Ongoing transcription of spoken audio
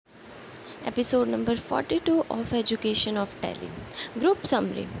Episode number 42 of Education of Tally. Group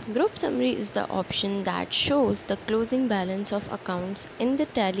Summary. Group Summary is the option that shows the closing balance of accounts in the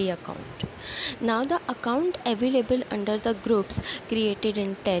Tally account. Now the account available under the groups created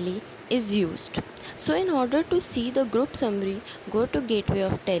in Tally is used. So in order to see the group summary, go to Gateway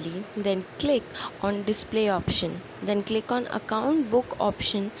of Tally, then click on Display option, then click on Account Book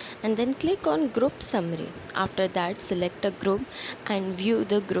option, and then click on Group Summary. After that, select a group and view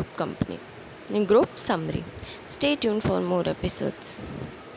the group company. Group summary. Stay tuned for more episodes.